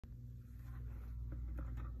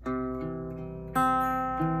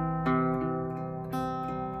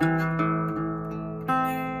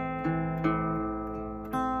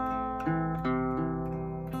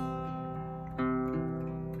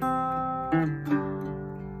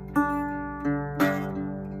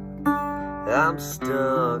I'm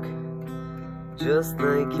stuck, just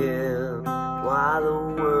thinking why the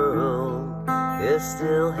world is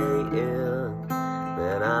still hating.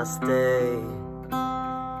 Then I stay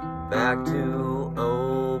back to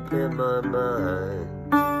open my mind.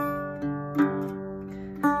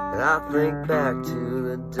 And I think back to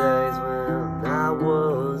the days when I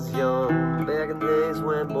was young, back in days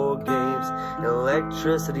when board games and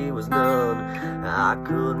electricity was none. I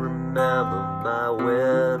could remember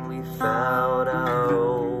when we found our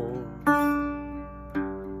own.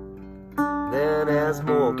 Then as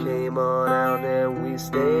more came on out and we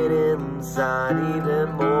stayed inside,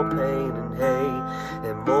 even more pain and hate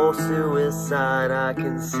and more suicide. I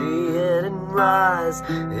can see it and rise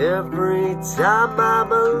every time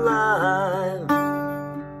I'm alive.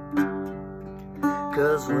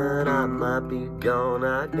 'Cause when I might be gone,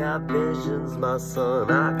 I got visions, my son.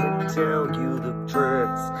 I can tell you the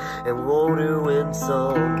tricks and won't do in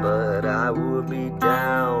song, but I would be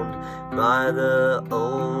downed by the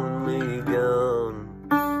only gun.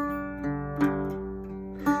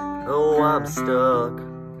 Oh, I'm stuck,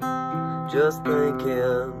 just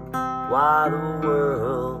thinking why the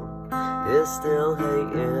world is still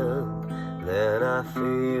hating. Then I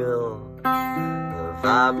feel the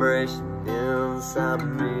vibration inside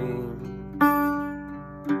me.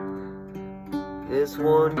 It's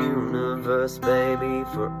one universe, baby,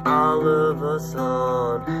 for all of us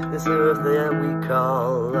on this earth that we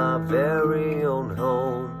call our very own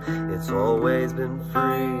home. It's always been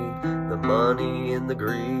free, the money and the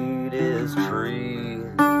greed is tree.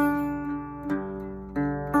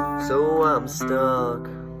 So I'm stuck,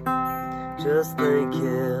 just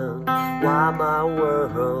thinking why my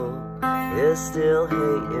world is still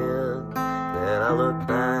hating. Then I look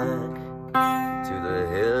back to the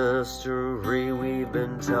history we've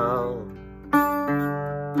been taught.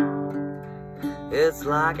 It's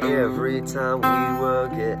like every time we were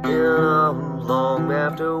getting along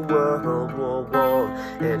after World War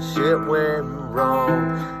I and shit went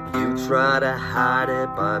wrong, you try to hide it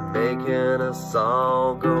by making us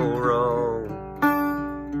all go wrong.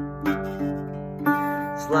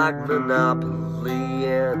 It's like Monopoly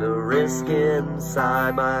and a risk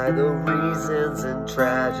inside by the reasons and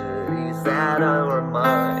tragedies that are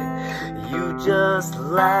mine. You just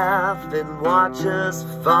laugh and watch us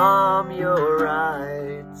farm your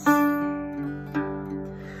rights.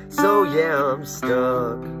 So yeah, I'm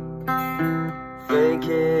stuck,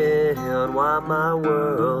 thinking why my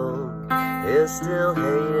world is still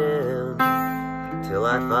hating, till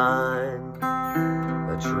I find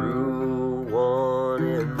a true one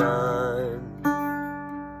in mind.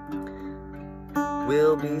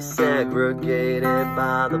 We'll be segregated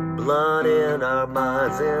by the blood in our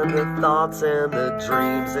minds and the thoughts and the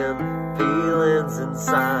dreams and the feelings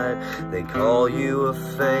inside. They call you a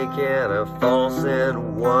fake and a false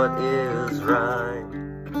and what is right.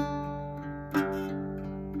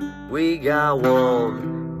 We got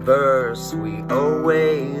one verse we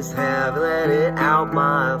always have, let it out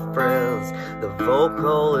my friends, the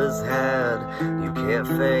vocal is had. You can't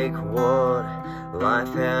fake what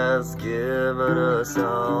life has given us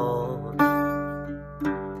all.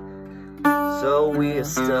 So we are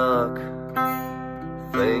stuck,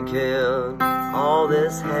 thinking all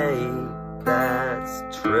this hate that's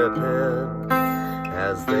tripping,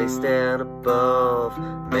 as they stand above,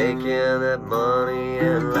 making that money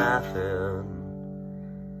and laughing.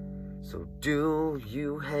 So do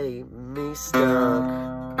you hate me? Stuck,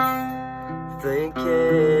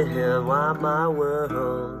 thinking why my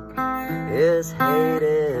world is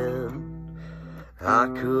hating. I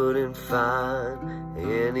couldn't find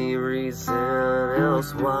any reason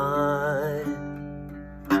else why.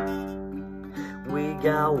 We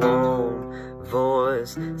got one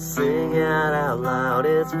voice, sing it out loud,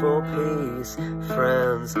 it's for peace,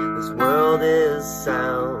 friends, this world is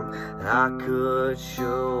sound. I could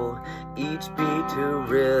show each beat to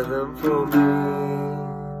rhythm for me,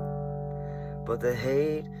 but the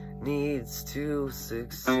hate needs to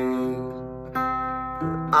succeed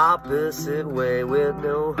the opposite way, with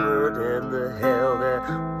no hurt and the hell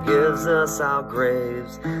that gives us our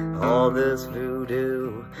graves. All this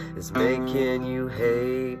voodoo is making you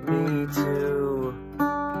hate me too,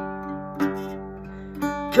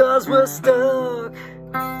 'cause we're stuck,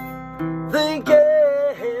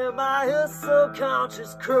 thinking my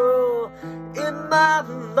subconscious crew in my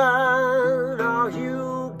mind. Are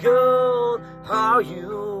you good? Are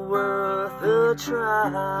you worth a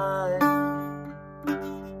try?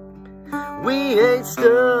 We ain't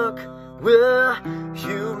stuck, we're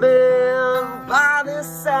human by this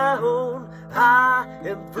sound. I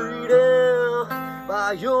am freedom.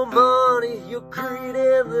 By your money, your greed,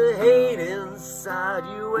 and the hate inside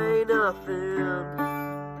you ain't nothing.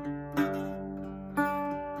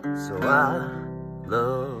 So I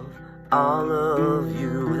love all of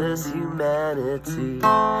you, this humanity.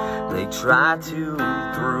 They try to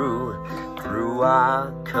through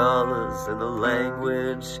our colors and the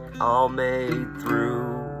language all made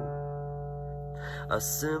through a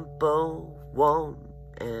simple 1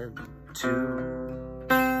 and 2.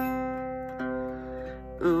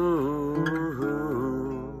 Ooh,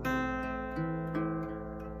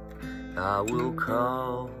 I will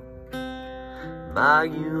call my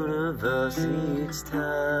universe each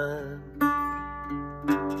time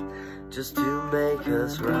just to make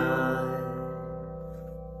us right.